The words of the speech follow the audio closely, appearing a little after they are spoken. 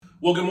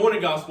Well, good morning,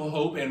 Gospel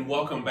Hope, and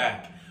welcome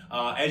back.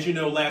 As you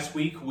know, last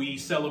week we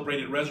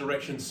celebrated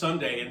Resurrection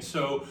Sunday, and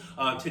so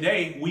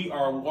today we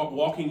are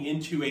walking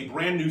into a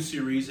brand new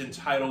series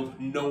entitled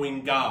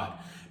Knowing God.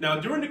 Now,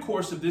 during the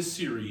course of this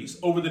series,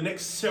 over the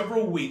next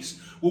several weeks,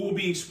 we will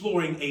be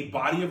exploring a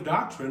body of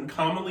doctrine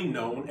commonly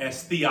known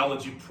as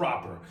theology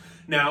proper.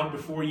 Now,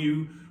 before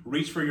you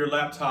reach for your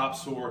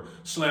laptops or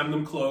slam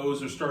them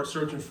closed or start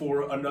searching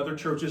for another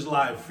church's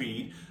live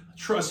feed,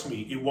 trust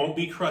me, it won't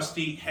be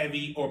crusty,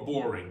 heavy, or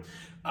boring.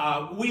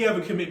 We have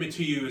a commitment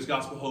to you as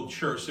Gospel Hope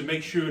Church to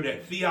make sure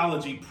that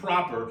theology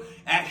proper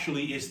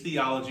actually is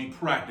theology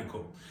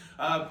practical.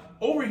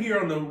 Over here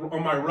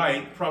on my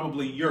right,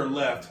 probably your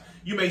left,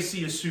 you may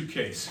see a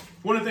suitcase.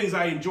 One of the things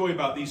I enjoy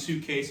about these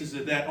suitcases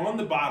is that on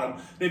the bottom,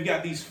 they've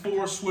got these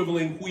 4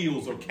 swiveling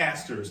wheels or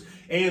casters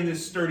and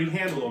this sturdy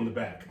handle on the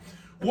back.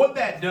 What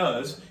that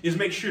does is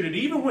make sure that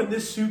even when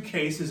this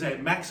suitcase is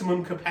at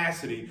maximum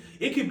capacity,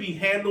 it can be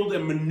handled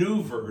and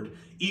maneuvered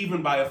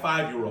even by a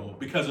 5-year-old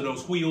because of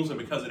those wheels and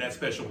because of that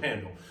special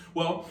handle.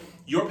 Well,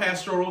 your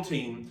pastoral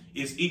team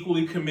is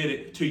equally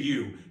committed to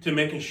you to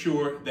making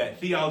sure that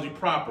theology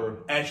proper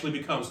actually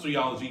becomes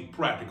theology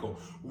practical.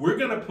 We're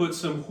going to put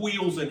some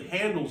wheels and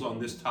handles on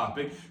this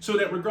topic so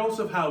that regardless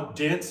of how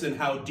dense and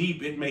how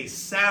deep it may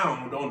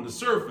sound on the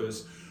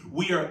surface,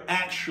 we are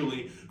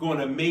actually going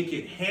to make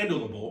it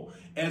handleable,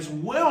 as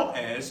well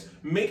as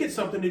make it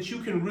something that you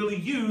can really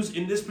use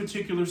in this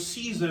particular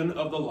season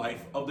of the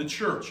life of the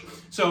church.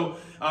 So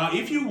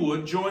if you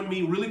would, join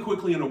me really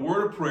quickly in a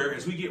word of prayer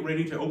as we get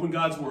ready to open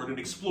God's Word and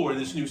explore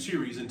this new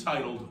series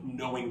entitled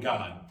Knowing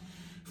God.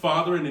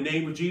 Father, in the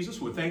name of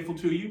Jesus, we're thankful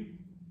to you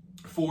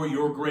for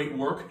your great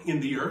work in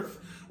the earth.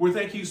 We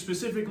thank you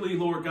specifically,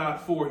 Lord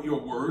God, for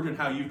your word and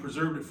how you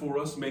preserved it for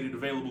us, made it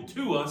available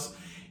to us,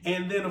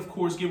 and then, of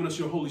course, giving us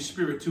your Holy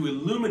Spirit to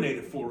illuminate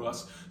it for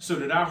us so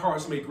that our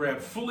hearts may grab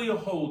fully a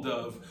hold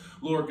of,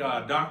 Lord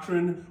God,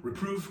 doctrine,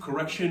 reproof,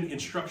 correction,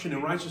 instruction,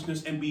 and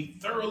righteousness, and be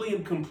thoroughly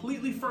and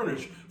completely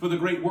furnished for the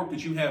great work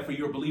that you have for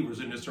your believers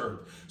in this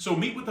earth. So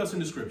meet with us in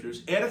the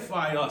scriptures,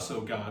 edify us,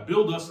 oh God,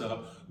 build us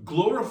up,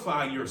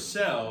 glorify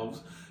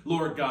yourselves,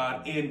 Lord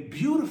God, and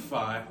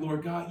beautify,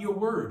 Lord God, your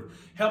word.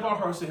 Help our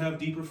hearts to have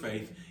deeper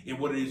faith in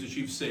what it is that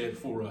you've said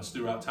for us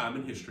throughout time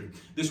and history.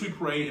 This we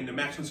pray in the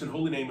matchless and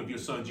holy name of your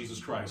Son, Jesus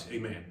Christ.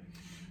 Amen.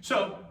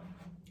 So,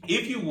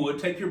 if you would,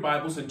 take your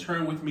Bibles and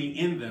turn with me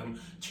in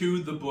them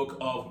to the book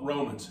of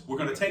Romans. We're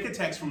going to take a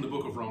text from the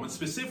book of Romans,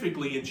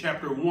 specifically in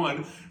chapter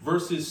 1,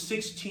 verses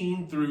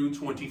 16 through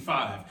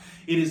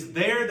 25. It is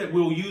there that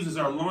we'll use as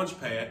our launch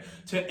pad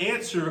to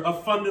answer a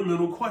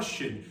fundamental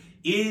question.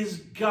 Is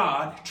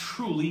God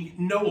truly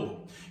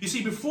knowable? You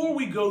see, before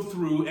we go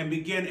through and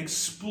begin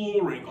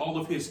exploring all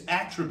of his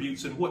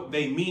attributes and what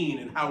they mean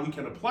and how we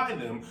can apply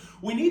them,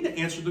 we need to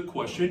answer the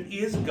question,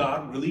 is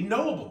God really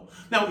knowable?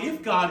 Now,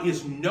 if God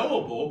is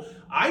knowable,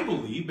 I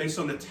believe, based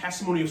on the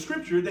testimony of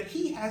Scripture, that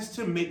he has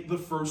to make the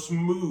first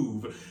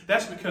move.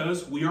 That's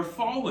because we are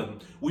fallen.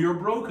 We are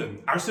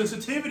broken. Our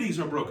sensitivities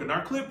are broken.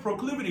 Our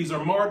proclivities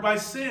are marred by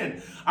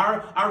sin.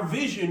 Our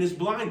vision is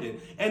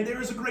blinded. And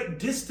there is a great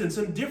distance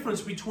and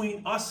difference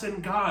between us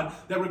and God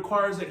that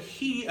requires that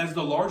he, as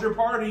the larger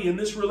party in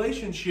this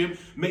relationship,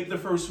 make the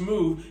first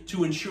move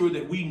to ensure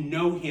that we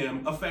know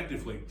him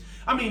effectively.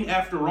 I mean,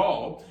 after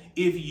all,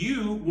 if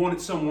you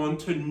wanted someone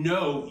to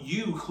know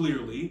you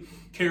clearly,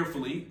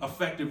 carefully,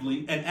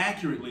 effectively, and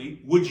accurately,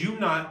 would you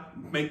not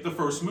make the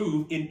first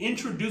move in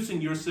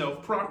introducing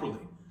yourself properly?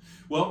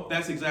 Well,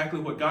 that's exactly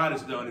what God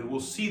has done, and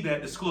we'll see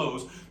that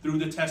disclosed through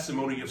the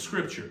testimony of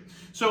Scripture.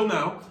 So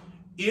now,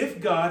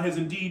 if God has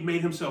indeed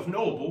made himself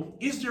knowable,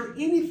 is there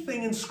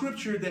anything in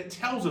Scripture that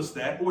tells us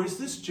that, or is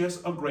this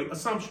just a great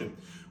assumption?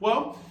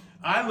 Well,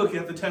 I look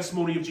at the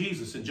testimony of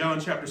Jesus in John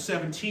chapter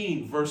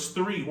 17, verse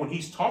 3, when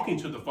he's talking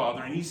to the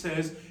Father, and he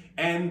says,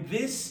 "And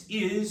this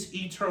is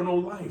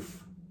eternal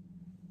life,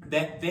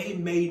 that they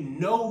may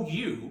know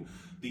you,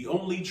 the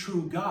only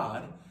true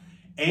God,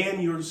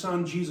 and your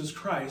Son, Jesus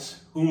Christ,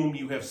 whom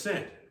you have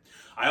sent."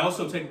 I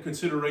also take into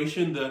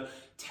consideration the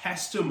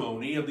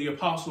testimony of the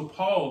Apostle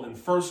Paul in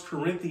 1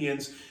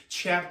 Corinthians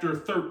chapter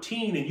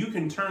 13, and you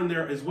can turn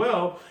there as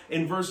well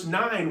in verse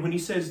 9 when he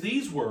says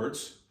these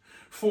words,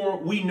 "For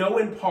we know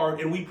in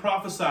part and we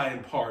prophesy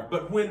in part,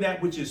 but when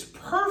that which is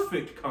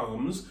perfect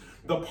comes,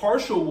 the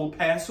partial will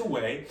pass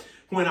away.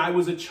 When I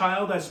was a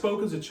child, I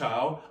spoke as a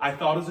child, I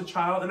thought as a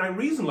child, and I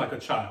reasoned like a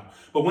child.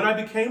 But when I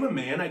became a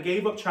man, I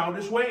gave up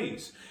childish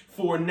ways.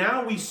 For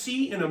now we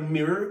see in a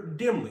mirror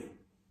dimly.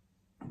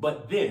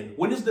 But then,"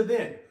 when is the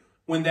then?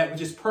 When that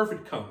which is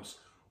perfect comes.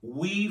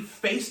 We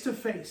face to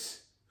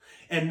face.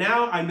 "And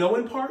now I know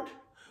in part,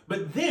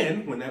 but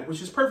then when that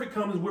which is perfect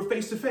comes, we're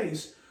face to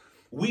face.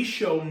 We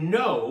shall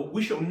know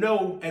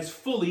as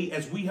fully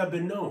as we have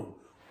been known."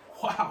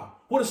 Wow,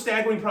 what a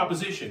staggering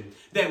proposition,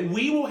 that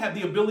we will have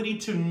the ability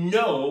to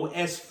know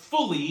as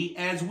fully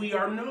as we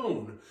are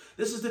known.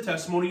 This is the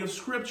testimony of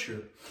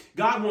Scripture.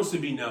 God wants to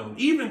be known,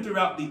 even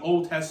throughout the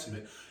Old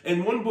Testament.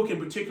 And one book in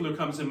particular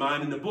comes to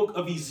mind in the book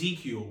of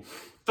Ezekiel.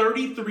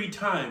 33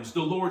 times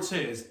the Lord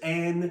says,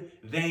 and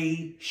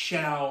they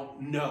shall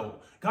know.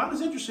 God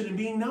is interested in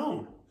being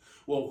known.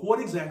 Well, what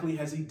exactly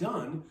has he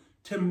done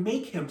to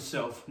make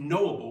himself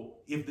knowable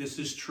if this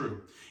is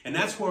true? And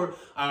that's where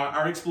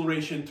our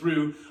exploration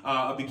through,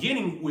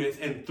 beginning with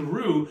and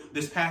through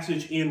this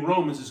passage in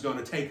Romans is going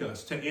to take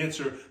us to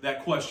answer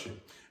that question.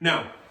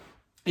 Now,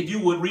 if you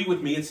would read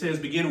with me, it says,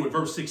 beginning with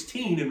verse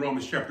 16 in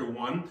Romans chapter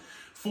 1,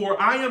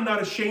 "For I am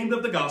not ashamed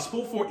of the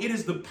gospel, for it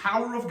is the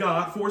power of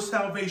God for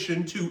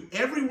salvation to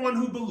everyone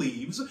who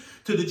believes,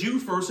 to the Jew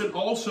first and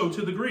also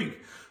to the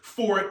Greek.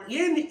 For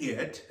in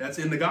it," that's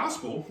in the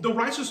gospel, "the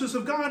righteousness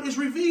of God is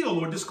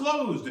revealed or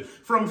disclosed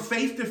from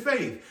faith to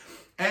faith.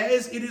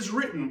 As it is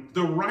written,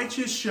 the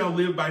righteous shall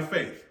live by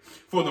faith.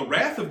 For the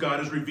wrath of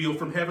God is revealed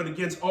from heaven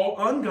against all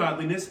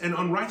ungodliness and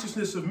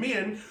unrighteousness of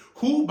men,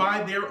 who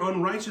by their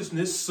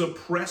unrighteousness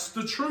suppress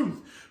the truth.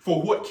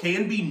 For what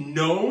can be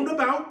known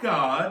about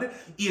God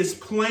is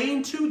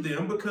plain to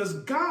them, because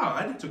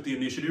God took the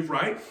initiative,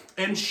 right,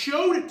 and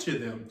showed it to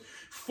them.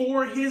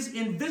 For his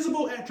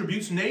invisible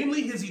attributes,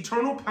 namely his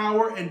eternal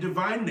power and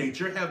divine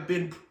nature, have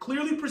been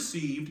clearly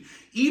perceived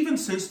even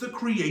since the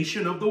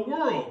creation of the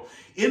world,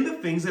 in the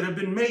things that have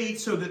been made,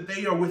 so that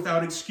they are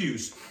without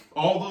excuse.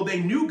 Although they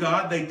knew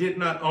God, they did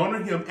not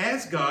honor him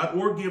as God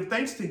or give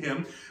thanks to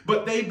him,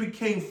 but they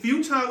became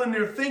futile in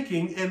their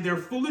thinking, and their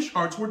foolish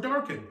hearts were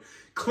darkened.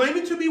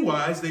 Claiming to be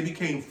wise, they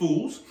became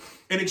fools,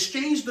 and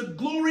exchanged the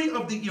glory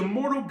of the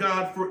immortal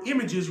God for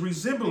images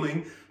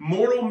resembling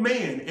mortal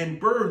man and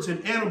birds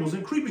and animals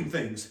and creeping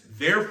things.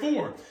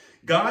 Therefore,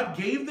 God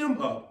gave them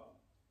up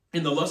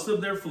in the lust of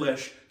their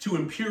flesh to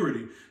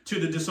impurity, to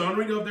the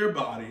dishonoring of their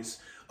bodies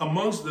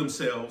amongst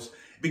themselves,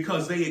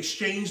 because they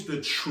exchanged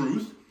the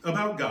truth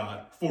about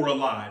God for a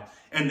lie,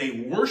 and they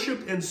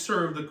worshiped and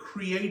served the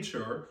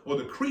creator or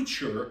the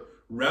creature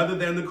rather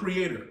than the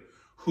creator,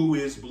 who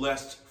is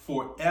blessed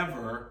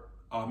forever.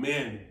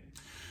 Amen."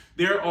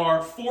 There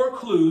are 4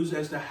 clues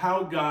as to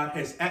how God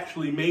has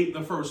actually made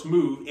the first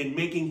move in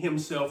making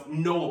himself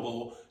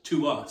knowable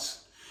to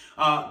us.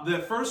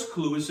 The first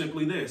clue is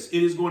simply this.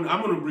 I'm going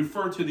to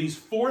refer to these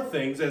 4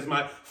 things as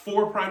my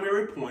 4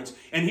 primary points.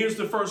 And here's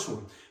the first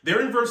one.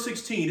 There in verse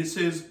 16,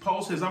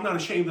 Paul says, "I'm not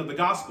ashamed of the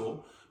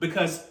gospel,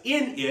 because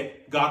in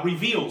it, God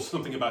reveals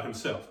something about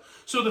himself."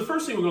 So the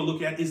first thing we're going to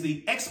look at is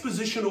the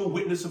expositional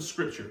witness of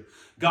Scripture.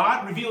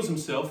 God reveals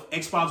himself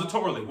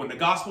expositorily. When the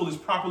gospel is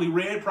properly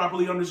read,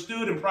 properly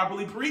understood, and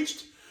properly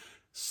preached,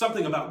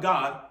 something about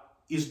God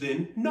is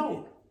then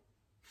known.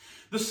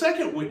 The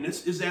second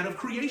witness is that of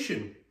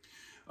creation.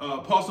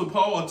 Apostle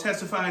Paul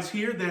testifies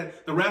here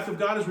that the wrath of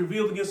God is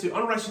revealed against the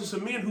unrighteousness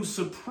of men who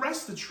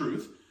suppress the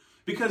truth,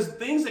 because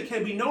things that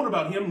can be known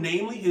about him,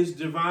 namely his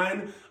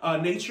divine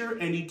nature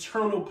and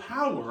eternal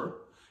power,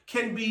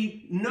 can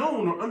be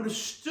known or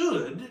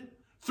understood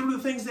through the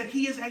things that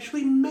he has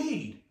actually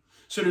made.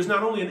 So there's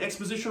not only an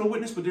expositional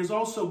witness, but there's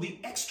also the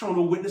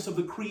external witness of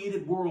the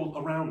created world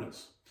around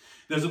us.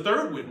 There's a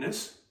third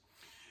witness.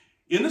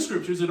 In the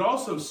scriptures, it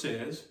also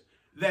says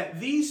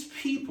that these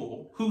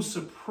people who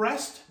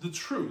suppressed the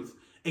truth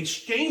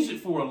exchanged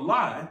it for a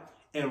lie,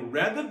 and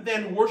rather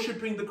than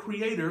worshiping the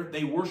creator,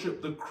 they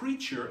worship the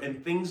creature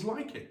and things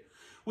like it.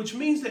 Which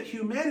means that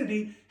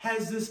humanity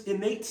has this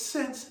innate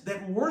sense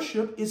that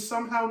worship is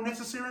somehow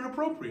necessary and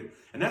appropriate.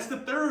 And that's the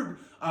third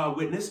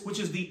witness, which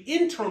is the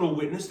internal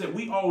witness that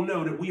we all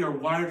know that we are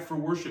wired for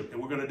worship.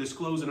 And we're going to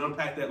disclose and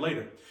unpack that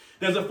later.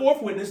 There's a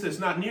fourth witness that's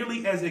not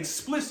nearly as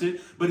explicit,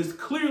 but is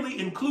clearly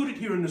included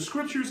here in the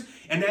scriptures,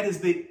 and that is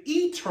the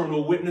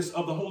eternal witness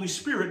of the Holy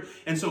Spirit.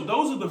 And so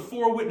those are the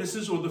 4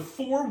 witnesses, or the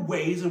 4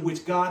 ways in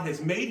which God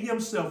has made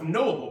himself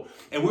knowable.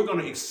 And we're going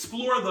to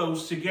explore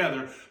those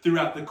together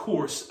throughout the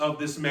course of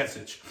this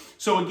message.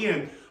 So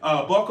again,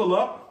 buckle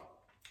up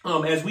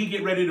as we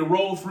get ready to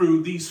roll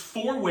through these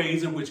 4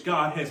 ways in which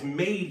God has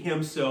made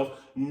himself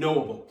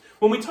knowable.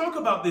 When we talk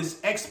about this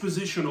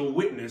expositional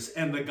witness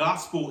and the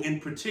gospel in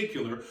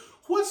particular,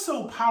 what's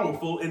so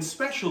powerful and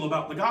special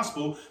about the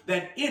gospel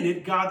that in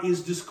it God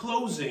is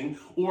disclosing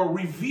or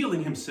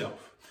revealing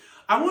himself?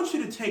 I want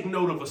you to take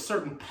note of a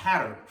certain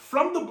pattern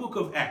from the book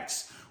of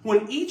Acts.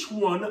 When each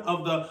one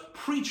of the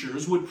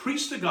preachers would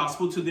preach the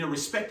gospel to their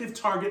respective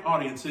target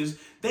audiences,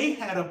 they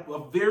had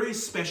a very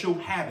special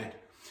habit.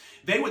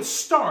 They would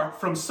start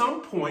from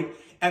some point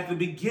at the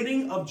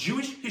beginning of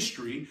Jewish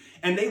history,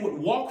 and they would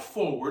walk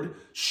forward,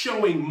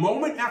 showing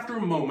moment after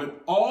moment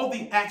all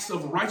the acts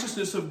of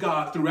righteousness of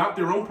God throughout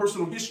their own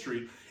personal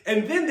history.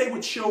 And then they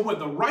would show where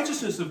the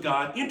righteousness of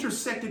God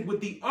intersected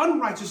with the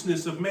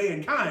unrighteousness of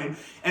mankind,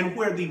 and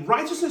where the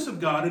righteousness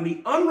of God and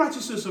the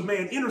unrighteousness of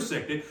man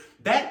intersected.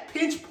 That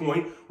pinch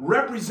point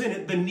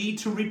represented the need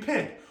to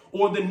repent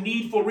or the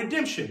need for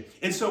redemption.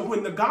 And so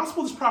when the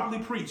gospel is properly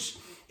preached,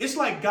 It's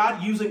like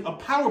God using a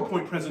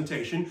PowerPoint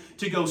presentation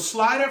to go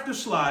slide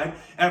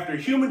after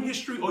human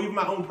history or even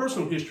my own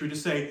personal history to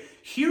say,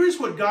 here is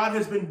what God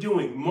has been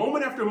doing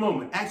moment after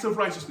moment, acts of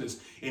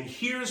righteousness. And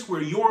here's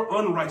where your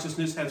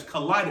unrighteousness has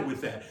collided with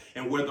that.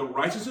 And where the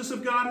righteousness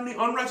of God and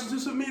the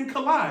unrighteousness of men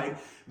collide,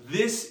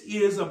 this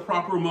is a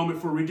proper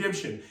moment for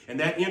redemption. And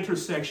that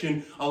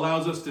intersection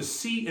allows us to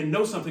see and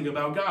know something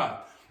about God.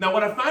 Now,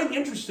 what I find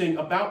interesting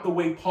about the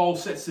way Paul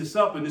sets this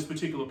up in this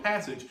particular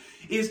passage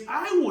is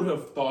I would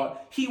have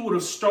thought he would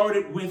have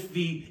started with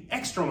the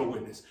external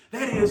witness.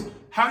 That is,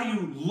 how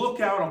you look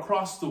out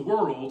across the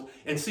world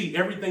and see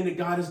everything that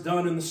God has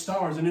done in the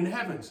stars and in the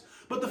heavens.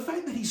 But the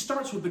fact that he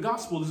starts with the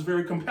gospel is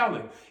very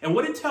compelling. And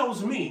what it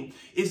tells me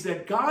is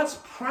that God's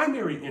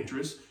primary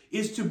interest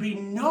is to be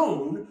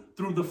known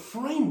through the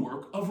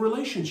framework of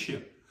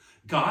relationship.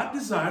 God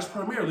desires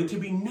primarily to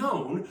be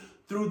known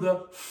through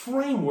the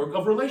framework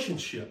of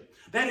relationship.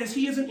 That is,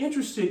 he isn't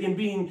interested in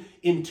being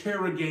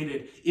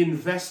interrogated,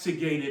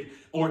 investigated,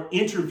 or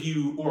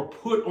interviewed, or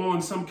put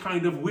on some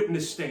kind of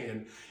witness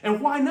stand. And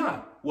why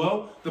not?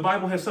 Well, the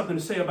Bible has something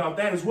to say about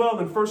that as well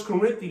in 1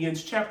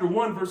 Corinthians chapter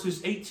 1,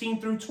 verses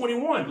 18 through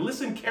 21.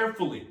 Listen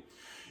carefully.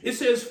 It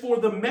says, "For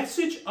the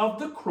message of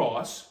the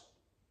cross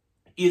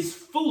is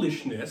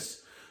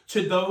foolishness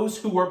to those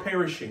who are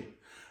perishing.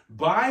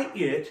 But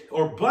it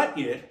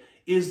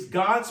is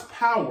God's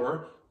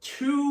power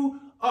to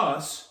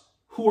us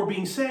who are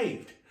being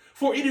saved.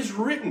 For it is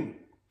written,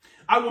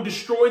 I will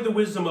destroy the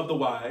wisdom of the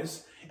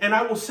wise, and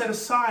I will set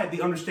aside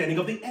the understanding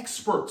of the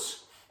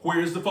experts. Where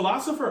is the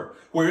philosopher?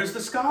 Where is the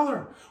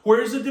scholar?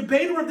 Where is the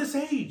debater of this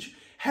age?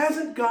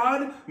 Hasn't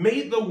God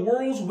made the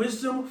world's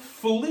wisdom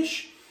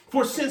foolish?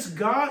 For since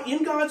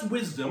in God's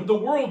wisdom, the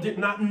world did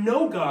not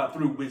know God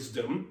through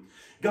wisdom,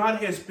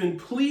 God has been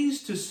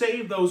pleased to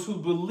save those who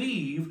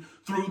believe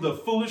through the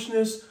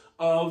foolishness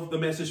of the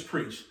message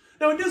preached."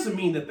 Now, it doesn't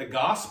mean that the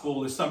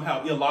gospel is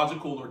somehow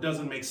illogical or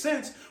doesn't make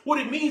sense. What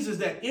it means is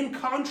that in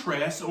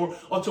contrast or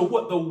to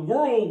what the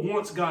world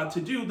wants God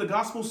to do, the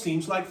gospel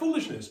seems like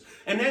foolishness.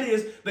 And that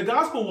is, the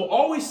gospel will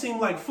always seem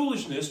like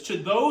foolishness to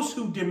those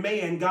who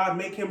demand God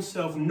make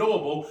himself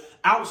knowable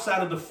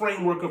outside of the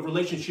framework of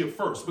relationship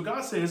first. But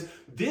God says,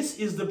 this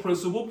is the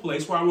principal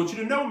place where I want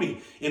you to know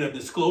me, in a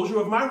disclosure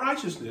of my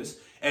righteousness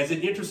as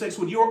it intersects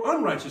with your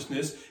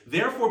unrighteousness,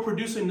 therefore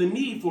producing the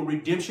need for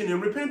redemption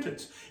and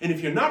repentance. And if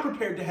you're not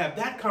prepared to have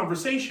that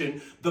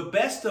conversation, the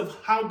best of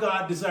how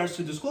God desires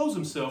to disclose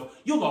himself,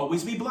 you'll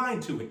always be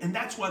blind to it. And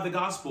that's why the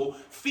gospel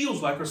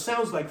feels like or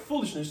sounds like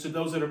foolishness to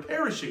those that are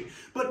perishing.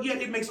 But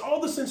yet it makes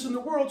all the sense in the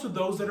world to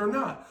those that are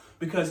not,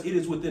 because it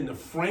is within the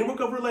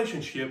framework of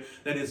relationship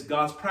that is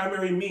God's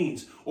primary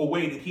means or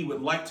way that he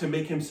would like to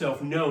make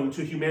himself known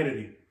to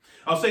humanity.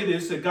 I'll say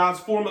this, that God's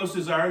foremost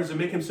desire is to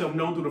make himself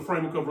known through the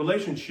framework of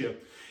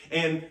relationship.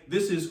 And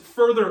this is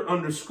further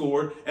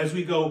underscored as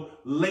we go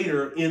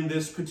later in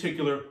this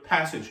particular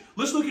passage.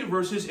 Let's look at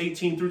verses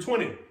 18 through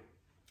 20.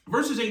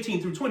 Verses 18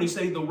 through 20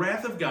 say, "The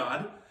wrath of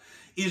God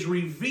is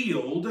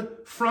revealed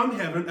from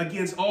heaven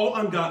against all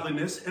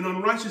ungodliness and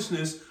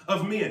unrighteousness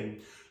of men,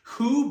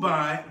 who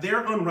by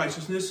their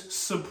unrighteousness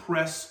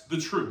suppress the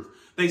truth."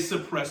 They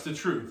suppress the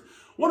truth.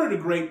 One of the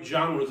great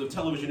genres of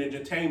television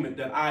entertainment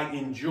that I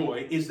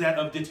enjoy is that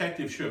of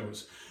detective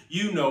shows.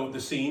 You know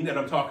the scene that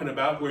I'm talking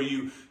about, where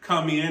you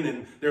come in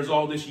and there's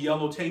all this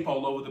yellow tape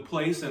all over the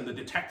place, and the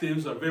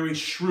detectives are very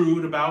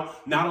shrewd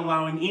about not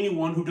allowing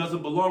anyone who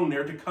doesn't belong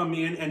there to come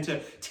in and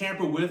to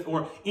tamper with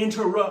or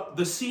interrupt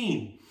the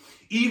scene.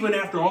 Even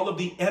after all of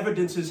the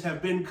evidences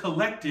have been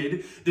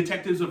collected,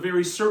 detectives are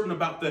very certain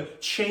about the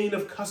chain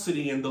of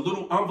custody and the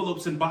little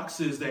envelopes and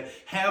boxes that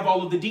have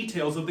all of the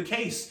details of the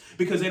case,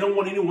 because they don't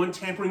want anyone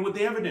tampering with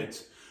the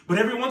evidence. But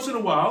every once in a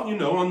while, you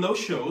know, on those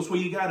shows where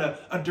you got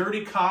a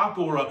dirty cop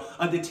or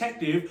a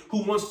detective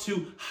who wants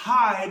to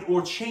hide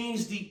or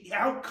change the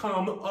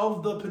outcome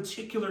of the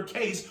particular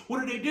case,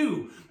 what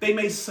do? They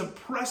may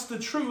suppress the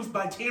truth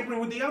by tampering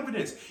with the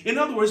evidence. In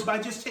other words, by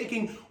just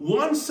taking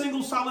one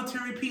single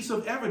solitary piece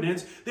of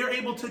evidence, they're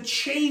able to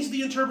change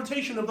the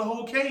interpretation of the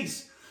whole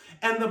case.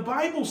 And the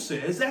Bible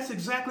says that's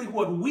exactly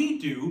what we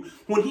do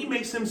when he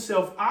makes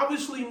himself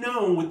obviously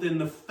known within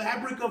the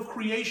fabric of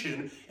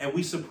creation, and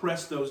we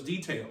suppress those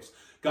details.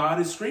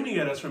 God is screaming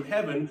at us from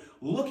heaven,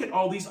 look at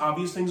all these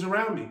obvious things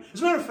around me.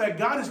 As a matter of fact,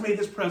 God has made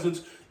his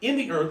presence in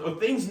the earth, or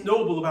things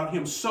knowable about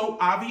him, so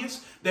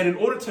obvious that in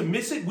order to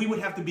miss it, we would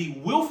have to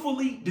be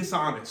willfully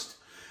dishonest.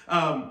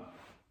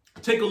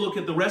 Take a look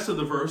at the rest of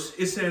the verse.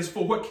 It says,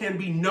 "For what can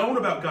be known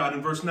about God,"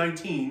 in verse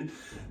 19,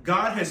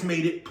 "God has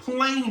made it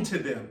plain to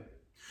them,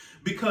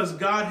 because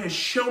God has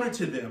shown it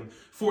to them.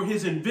 For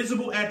his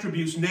invisible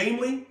attributes,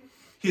 namely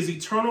his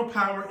eternal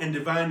power and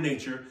divine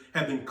nature,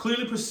 have been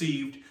clearly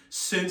perceived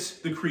since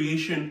the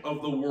creation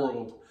of the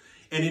world.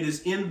 And it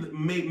is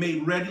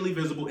made readily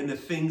visible in the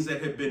things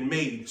that have been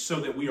made, so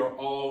that we are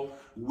all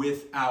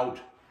without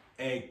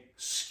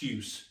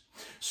excuse."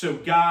 So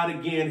God,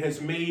 again, has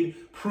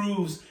made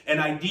proofs and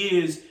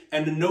ideas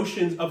and the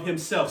notions of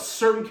himself,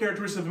 certain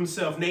characteristics of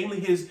himself, namely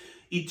his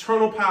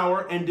eternal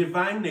power and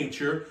divine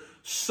nature,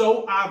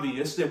 so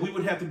obvious that we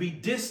would have to be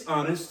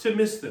dishonest to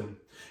miss them.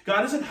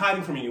 God isn't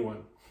hiding from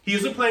anyone. He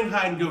isn't playing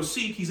hide and go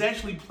seek. He's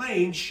actually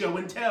playing show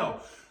and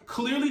tell,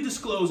 clearly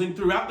disclosing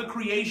throughout the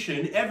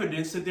creation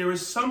evidence that there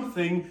is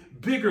something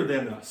bigger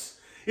than us.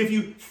 If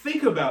you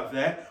think about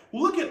that,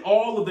 look at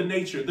all of the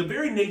nature, the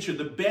very nature,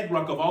 the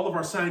bedrock of all of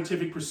our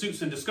scientific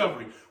pursuits and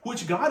discovery,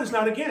 which God is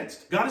not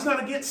against. God is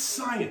not against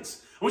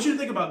science. I want you to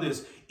think about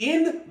this.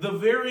 In the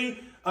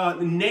very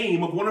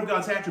name of one of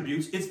God's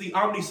attributes, it's the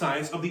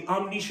omniscience of the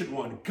omniscient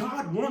one.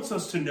 God wants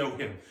us to know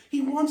him.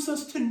 He wants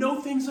us to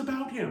know things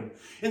about him.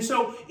 And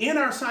so in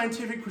our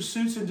scientific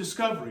pursuits and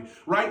discovery,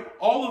 right,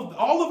 all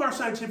of our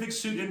scientific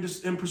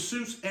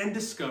pursuits and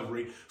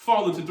discovery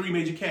fall into three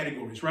major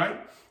categories,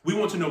 right? We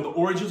want to know the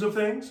origins of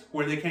things,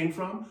 where they came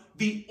from,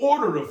 the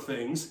order of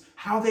things,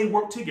 how they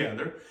work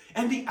together,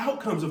 and the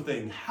outcomes of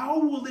things. How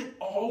will it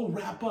all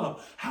wrap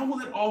up? How will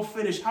it all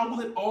finish? How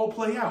will it all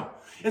play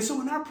out? And so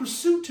in our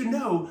pursuit to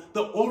know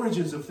the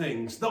origins of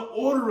things, the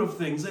order of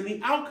things, and the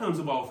outcomes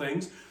of all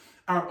things,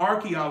 our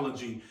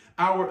archaeology,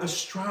 our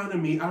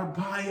astronomy, our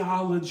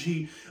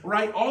biology,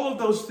 right? All of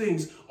those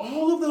things,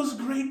 all of those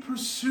great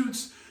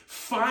pursuits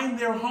find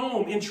their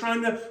home in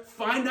trying to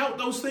find out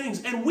those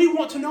things. And we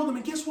want to know them.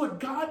 And guess what?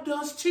 God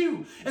does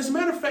too. As a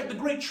matter of fact, the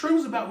great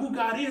truths about who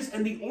God is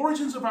and the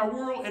origins of our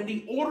world and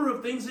the order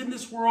of things in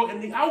this world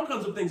and the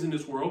outcomes of things in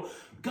this world,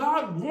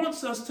 God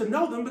wants us to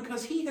know them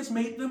because he has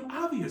made them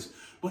obvious.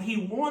 But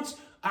he wants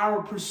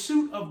our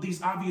pursuit of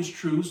these obvious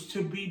truths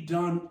to be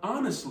done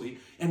honestly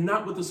and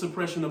not with the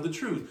suppression of the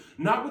truth,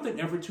 not with an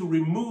effort to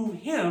remove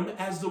him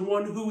as the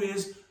one who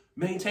is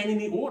maintaining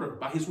the order.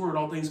 By his word,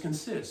 all things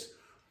consist.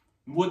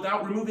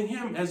 Without removing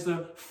him as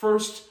the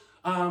first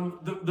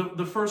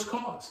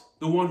cause,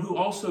 the one who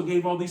also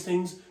gave all these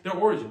things their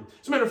origin.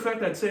 As a matter of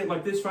fact, I'd say it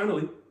like this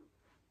finally,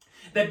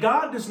 that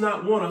God does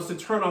not want us to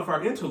turn off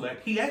our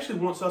intellect. He actually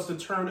wants us to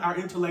turn our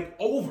intellect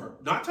over,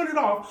 not turn it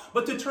off,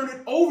 but to turn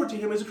it over to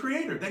him as a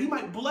creator, that he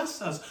might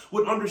bless us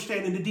with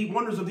understanding the deep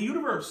wonders of the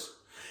universe.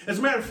 As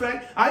a matter of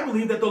fact, I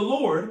believe that the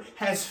Lord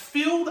has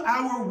filled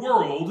our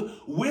world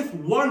with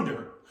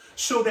wonder,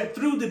 so that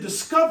through the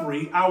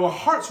discovery, our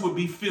hearts would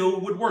be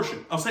filled with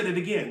worship. I'll say that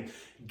again.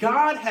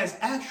 God has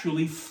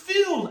actually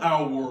filled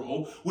our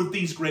world with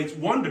these great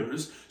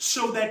wonders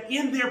so that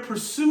in their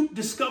pursuit,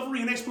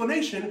 discovery, and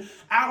explanation,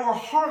 our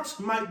hearts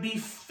might be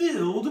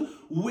filled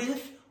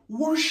with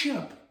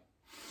worship.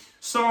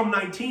 Psalm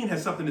 19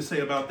 has something to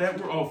say about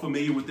that. We're all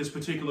familiar with this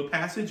particular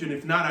passage, and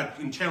if not, I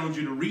can challenge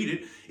you to read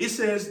it. It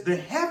says, "The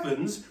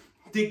heavens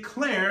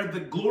declare the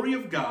glory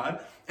of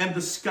God, and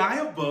the sky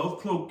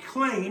above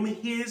proclaim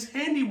his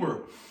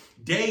handiwork.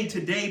 Day to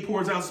day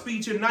pours out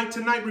speech, and night to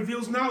night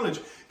reveals knowledge.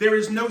 There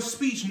is no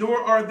speech,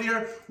 nor are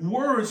there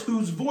words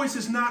whose voice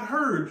is not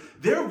heard.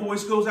 Their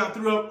voice goes out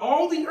throughout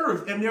all the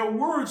earth, and their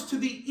words to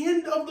the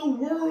end of the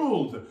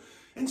world."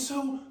 And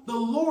so the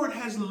Lord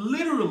has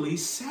literally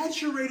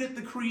saturated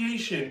the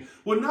creation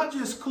with not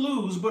just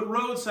clues, but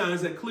road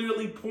signs that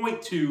clearly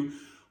point to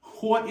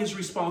what is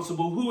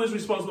responsible, who is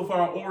responsible for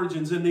our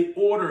origins and the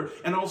order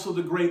and also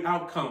the great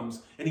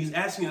outcomes. And he's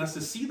asking us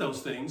to see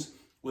those things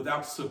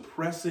without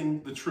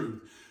suppressing the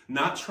truth,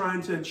 not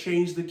trying to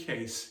change the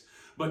case,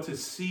 but to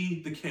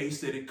see the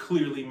case that it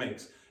clearly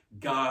makes.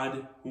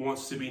 God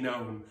wants to be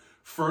known.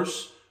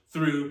 First,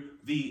 through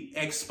the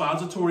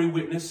expository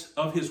witness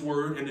of his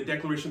word and the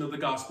declaration of the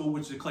gospel,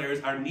 which declares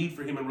our need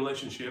for him in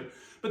relationship.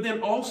 But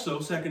then also,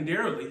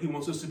 secondarily, he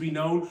wants us to be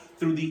known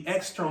through the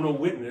external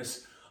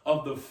witness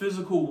of the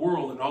physical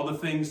world and all the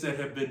things that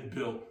have been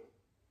built.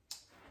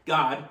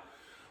 God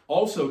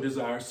also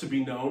desires to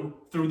be known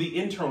through the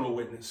internal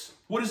witness.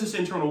 What is this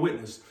internal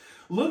witness?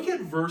 Look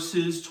at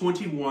verses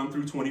 21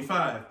 through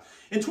 25.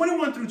 In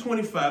 21 through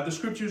 25, the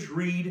scriptures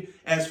read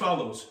as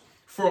follows.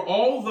 "For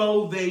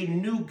although they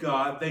knew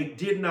God, they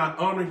did not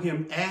honor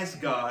him as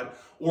God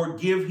or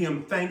give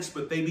him thanks,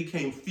 but they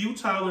became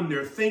futile in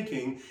their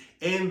thinking,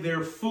 and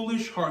their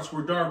foolish hearts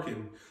were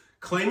darkened.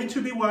 Claiming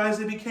to be wise,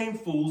 they became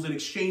fools and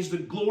exchanged the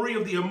glory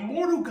of the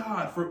immortal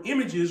God for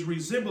images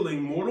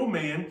resembling mortal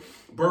man,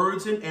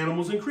 birds and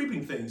animals and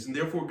creeping things. And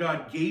therefore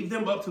God gave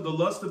them up to the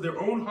lust of their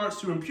own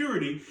hearts to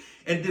impurity,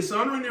 and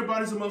dishonoring their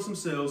bodies amongst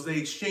themselves, they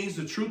exchanged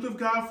the truth of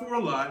God for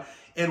a lie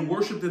and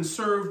worshiped and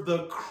served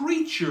the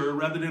creature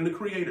rather than the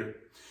creator."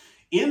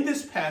 In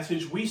this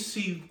passage, we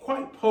see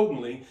quite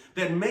potently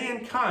that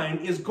mankind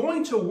is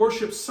going to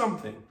worship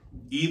something,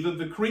 either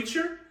the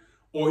creature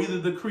or either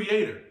the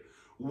creator.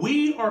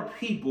 We are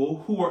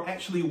people who are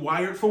actually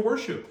wired for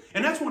worship.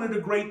 And that's one of the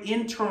great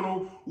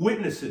internal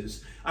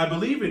witnesses. I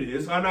believe it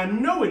is, and I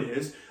know it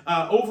is,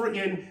 over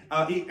in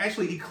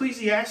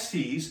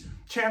Ecclesiastes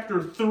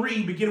chapter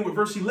 3, beginning with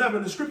verse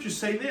 11, the scriptures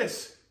say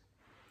this.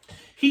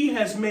 "He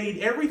has made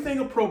everything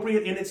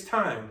appropriate in its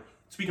time."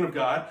 Speaking of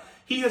God,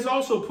 "He has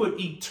also put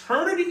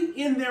eternity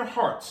in their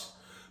hearts.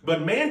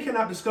 But man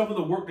cannot discover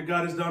the work that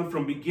God has done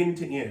from beginning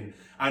to end.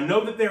 I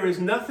know that there is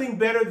nothing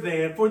better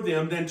for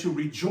them than to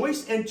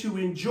rejoice and to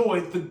enjoy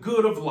the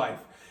good of life.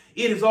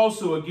 It is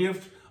also a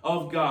gift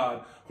of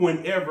God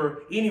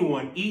whenever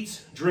anyone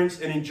eats, drinks,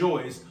 and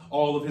enjoys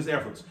all of his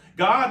efforts.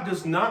 God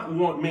does not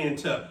want man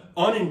to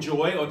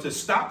unenjoy or to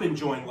stop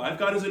enjoying life.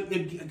 God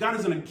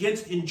isn't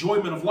against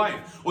enjoyment of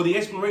life or the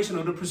exploration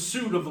or the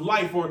pursuit of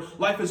life or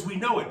life as we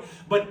know it.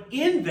 But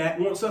in that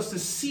wants us to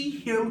see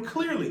him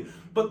clearly.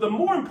 But the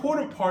more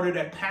important part of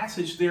that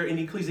passage there in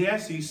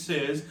Ecclesiastes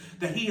says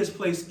that he has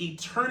placed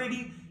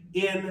eternity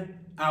in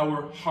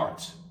our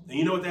hearts. And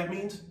you know what that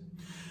means?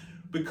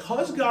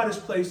 Because God has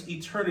placed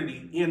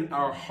eternity in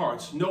our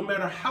hearts, no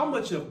matter how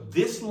much of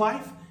this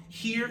life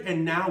here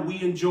and now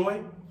we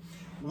enjoy,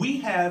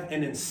 we have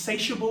an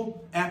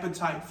insatiable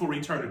appetite for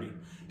eternity.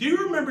 Do you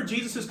remember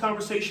Jesus'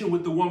 conversation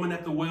with the woman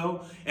at the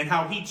well and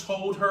how he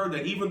told her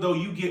that even though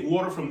you get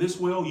water from this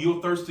well, you'll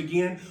thirst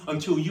again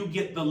until you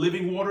get the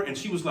living water? And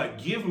she was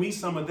like, give me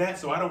some of that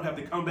so I don't have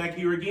to come back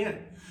here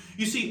again.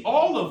 You see,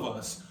 all of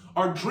us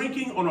are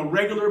drinking on a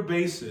regular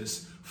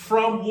basis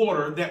from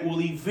water that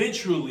will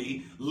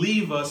eventually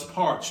leave us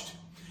parched.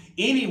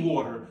 Any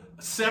water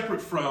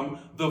separate from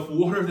the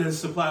water that is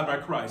supplied by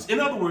Christ. In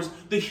other words,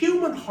 the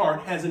human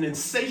heart has an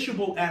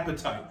insatiable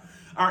appetite.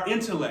 Our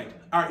intellect,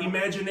 our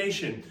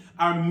imagination,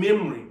 our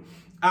memory,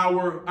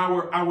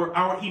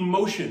 our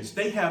emotions,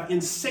 they have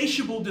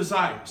insatiable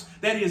desires.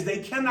 That is, they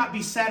cannot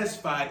be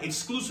satisfied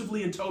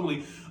exclusively and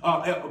totally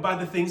by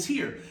the things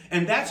here.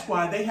 And that's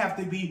why they have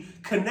to be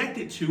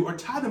connected to or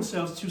tie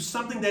themselves to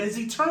something that is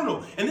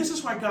eternal. And this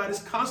is why God is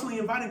constantly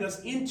inviting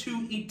us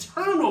into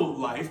eternal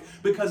life,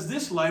 because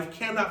this life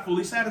cannot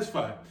fully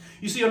satisfy.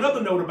 You see,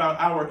 another note about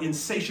our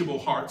insatiable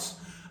hearts.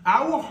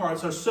 Our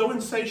hearts are so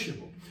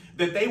insatiable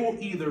that they will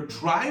either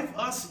drive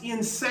us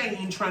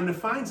insane trying to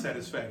find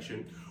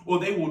satisfaction, or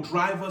they will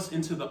drive us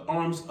into the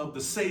arms of the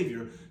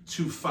Savior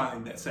to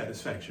find that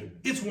satisfaction.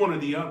 It's one or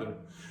the other.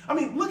 I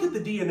mean, look at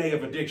the DNA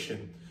of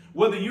addiction.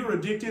 Whether you're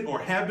addicted or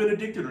have been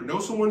addicted or know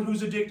someone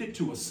who's addicted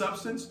to a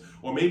substance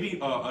or maybe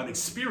an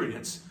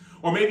experience,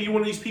 or maybe you're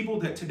one of these people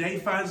that today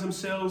finds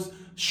themselves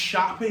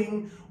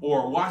shopping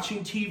or watching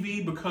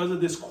TV because of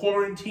this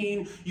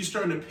quarantine, you're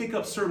starting to pick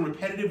up certain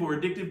repetitive or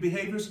addictive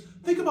behaviors.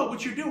 Think about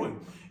what you're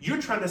doing.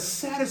 You're trying to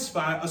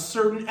satisfy a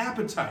certain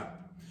appetite.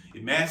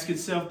 It masks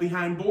itself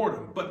behind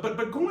boredom.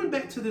 But going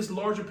back to this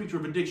larger picture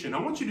of addiction, I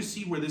want you to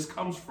see where this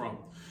comes from.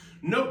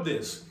 Note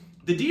this.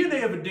 The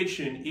DNA of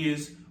addiction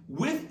is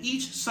with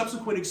each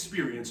subsequent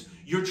experience,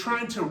 you're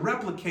trying to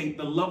replicate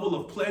the level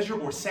of pleasure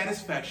or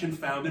satisfaction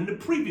found in the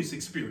previous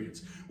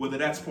experience, whether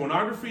that's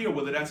pornography or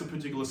whether that's a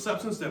particular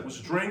substance that was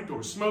drank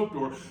or smoked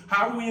or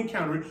however we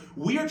encounter it.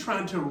 We are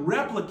trying to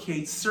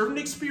replicate certain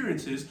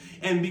experiences,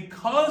 and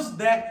because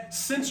that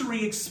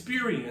sensory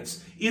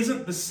experience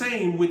isn't the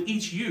same with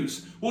each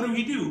use, what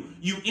do?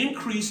 You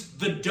increase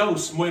the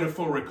dose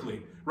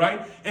metaphorically,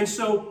 right? And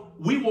so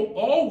we will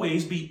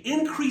always be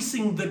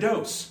increasing the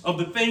dose of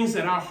the things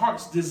that our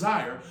hearts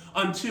desire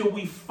until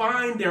we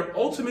find their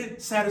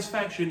ultimate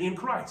satisfaction in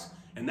Christ.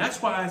 And that's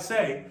why I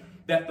say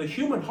that the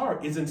human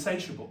heart is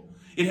insatiable.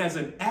 It has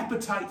an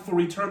appetite for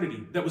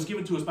eternity that was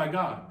given to us by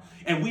God.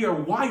 And we are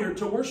wired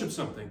to worship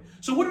something.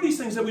 So what are these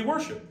things that we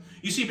worship?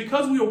 You see,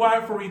 because we are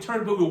wired for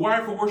eternity, but we're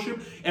wired for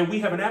worship, and we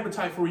have an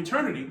appetite for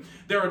eternity,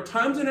 there are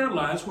times in our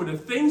lives where the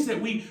things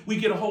that we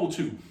get a hold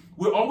to,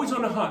 we're always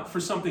on the hunt for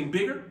something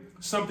bigger,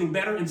 something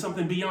better, and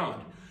something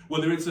beyond.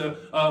 Whether it's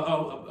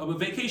a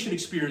vacation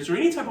experience or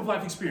any type of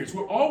life experience,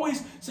 we're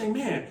always saying,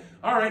 man,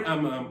 all right,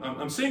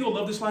 I'm single,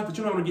 love this life, but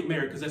I want to get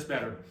married because that's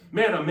better.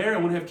 Man, I'm married, I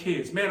want to have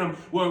kids. Man,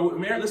 we're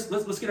married,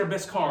 let's get our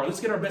best car, let's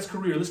get our best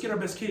career, let's get our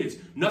best kids.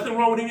 Nothing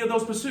wrong with any of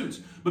those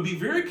pursuits. But be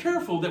very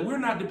careful that we're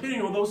not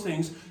depending on those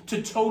things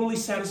to totally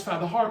satisfy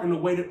the heart in a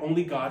way that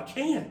only God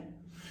can.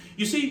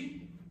 You see,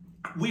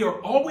 we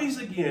are always,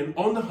 again,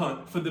 on the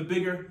hunt for the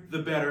bigger, the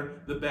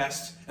better, the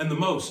best, and the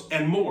most,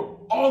 and more.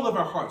 All of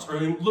our hearts are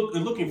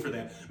looking for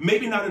that.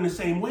 Maybe not in the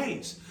same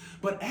ways.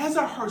 But as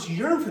our hearts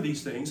yearn for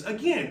these things,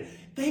 again,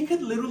 they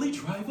could literally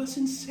drive us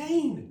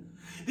insane.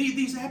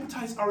 These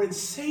appetites are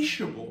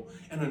insatiable.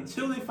 And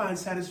until they find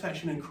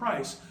satisfaction in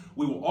Christ,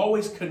 we will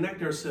always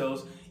connect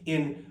ourselves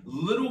in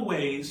little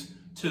ways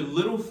to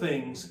little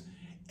things,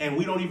 and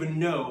we don't even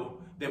know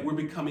that we're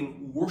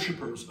becoming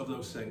worshipers of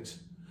those things.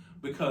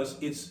 Because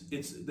it's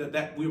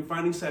that we're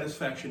finding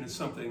satisfaction in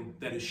something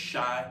that is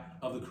shy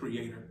of the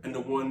Creator and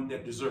the one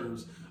that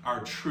deserves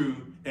our true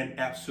and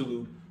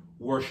absolute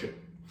worship.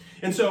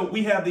 And so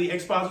we have the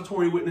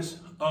expository witness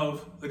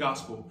of the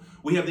gospel.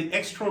 We have the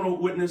external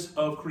witness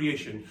of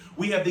creation.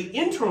 We have the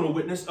internal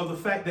witness of the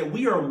fact that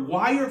we are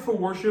wired for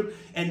worship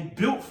and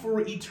built for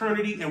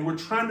eternity, and we're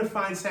trying to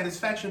find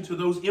satisfaction to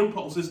those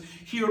impulses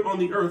here on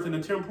the earth in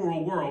the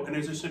temporal world, and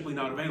they're just simply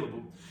not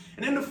available.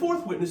 And then the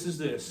fourth witness is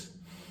this.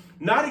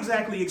 Not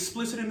exactly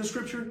explicit in the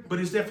scripture, but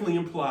it's definitely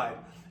implied.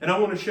 And I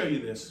want to show you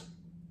this.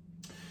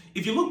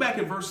 If you look back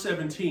at verse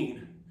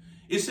 17,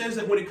 it says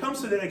that when it comes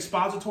to that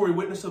expository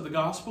witness of the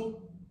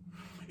gospel,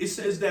 it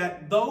says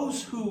that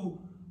those who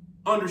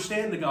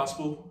understand the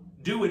gospel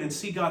do it and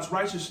see God's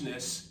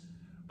righteousness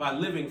by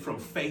living from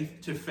faith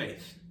to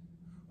faith.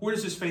 Where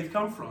does this faith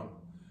come from?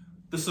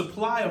 The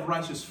supply of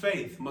righteous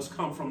faith must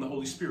come from the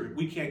Holy Spirit.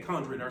 We can't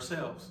conjure it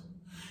ourselves.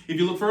 If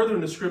you look further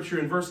in the scripture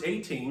in verse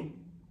 18,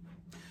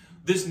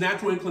 this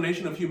natural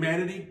inclination of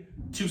humanity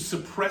to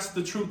suppress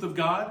the truth of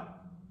God,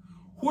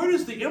 where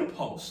is the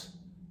impulse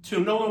to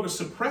no longer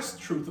suppress the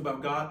truth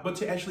about God, but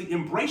to actually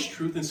embrace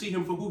truth and see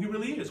him for who he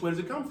really is? Where does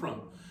it come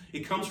from?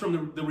 It comes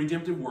from the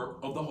redemptive work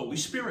of the Holy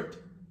Spirit.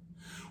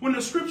 When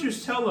the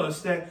scriptures tell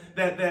us that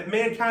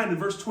mankind in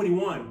verse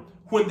 21,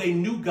 when they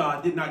knew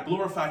God, did not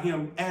glorify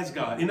him as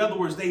God. In other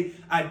words, they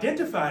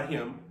identified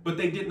him, but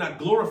they did not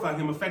glorify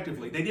him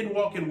effectively. They didn't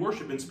walk in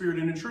worship in spirit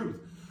and in truth.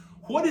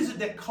 What is it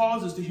that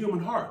causes the human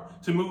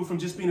heart to move from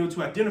just being able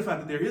to identify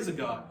that there is a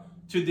God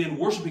to then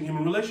worshiping him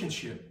in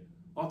relationship?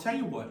 I'll tell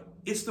you what,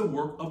 it's the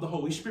work of the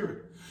Holy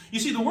Spirit. You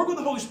see, the work of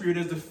the Holy Spirit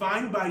as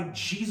defined by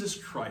Jesus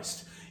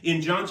Christ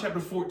in John chapter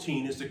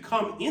 14 is to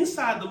come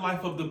inside the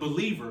life of the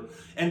believer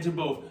and to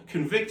both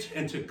convict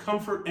and to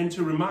comfort and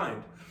to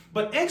remind.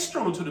 But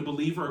external to the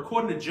believer,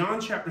 according to John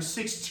chapter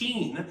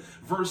 16,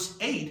 verse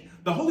 8,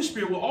 the Holy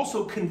Spirit will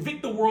also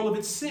convict the world of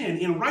its sin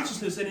in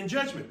righteousness and in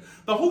judgment.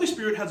 The Holy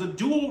Spirit has a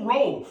dual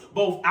role,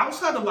 both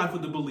outside the life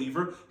of the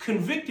believer,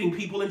 convicting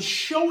people and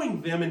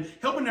showing them and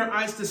helping their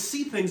eyes to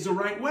see things the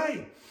right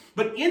way.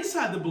 But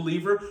inside the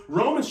believer,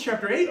 Romans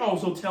chapter 8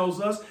 also tells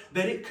us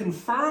that it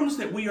confirms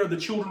that we are the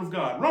children of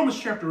God. Romans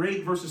chapter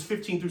 8, verses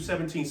 15 through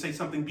 17 say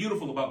something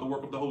beautiful about the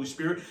work of the Holy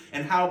Spirit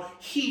and how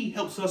he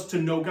helps us to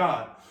know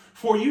God.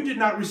 For you did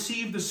not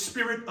receive the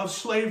spirit of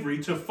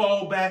slavery to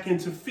fall back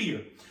into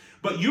fear,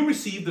 but you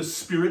received the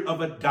spirit of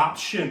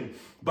adoption,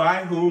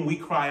 by whom we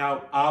cry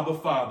out, Abba,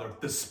 Father.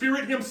 The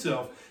Spirit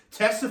himself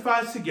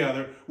testifies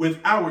together with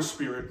our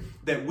spirit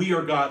that we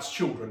are God's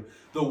children.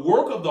 The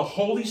work of the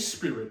Holy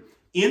Spirit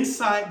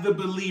inside the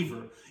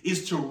believer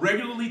is to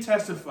regularly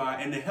testify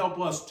and to help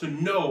us to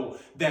know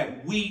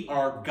that we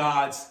are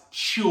God's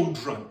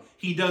children.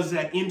 He does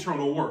that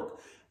internal work.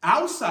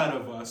 Outside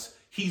of us,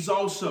 he's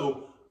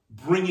also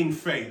bringing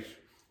faith,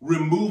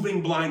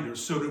 removing blinders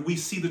so that we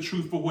see the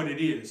truth for what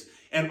it is,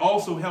 and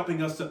also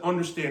helping us to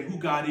understand who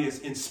God is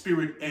in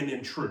spirit and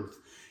in truth.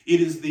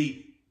 It is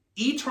the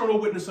eternal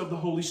witness of the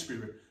Holy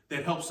Spirit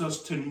that helps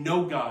us to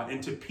know God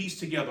and to piece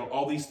together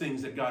all these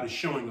things that God is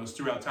showing us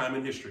throughout time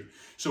and history.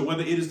 So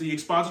whether it is the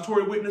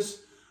expository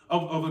witness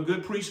of a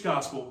good preached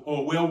gospel or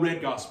a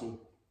well-read gospel,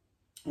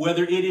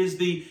 whether it is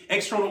the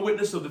external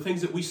witness of the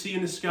things that we see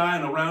in the sky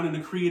and around in the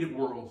created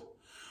world,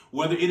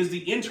 whether it is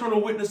the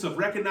internal witness of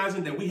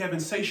recognizing that we have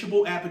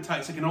insatiable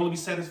appetites that can only be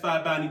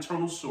satisfied by an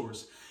eternal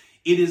source,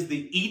 it is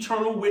the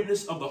eternal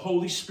witness of the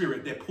Holy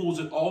Spirit that pulls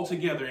it all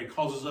together and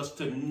causes us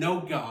to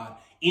know God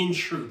in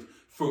truth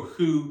for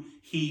who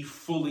he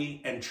fully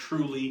and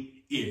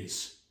truly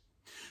is.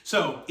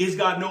 So, is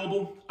God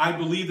knowable? I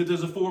believe that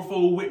there's a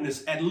fourfold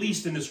witness, at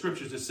least in the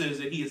scriptures, that says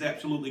that he is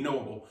absolutely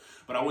knowable.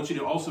 But I want you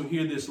to also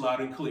hear this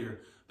loud and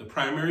clear. The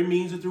primary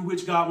means through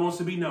which God wants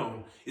to be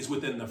known is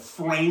within the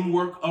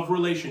framework of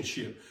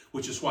relationship,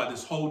 which is why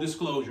this whole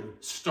disclosure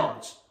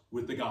starts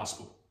with the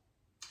gospel.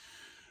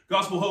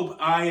 Gospel Hope,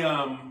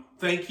 I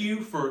thank you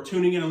for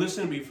tuning in and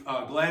listening. Be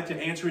glad to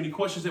answer any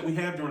questions that we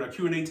have during our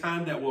Q&A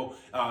time that will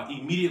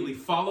immediately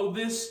follow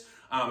this.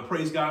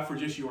 Praise God for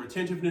just your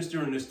attentiveness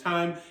during this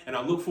time, and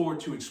I look forward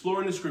to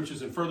exploring the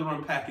scriptures and further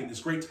unpacking this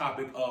great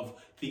topic of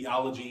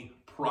theology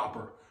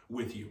proper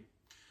with you.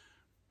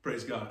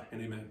 Praise God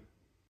and amen.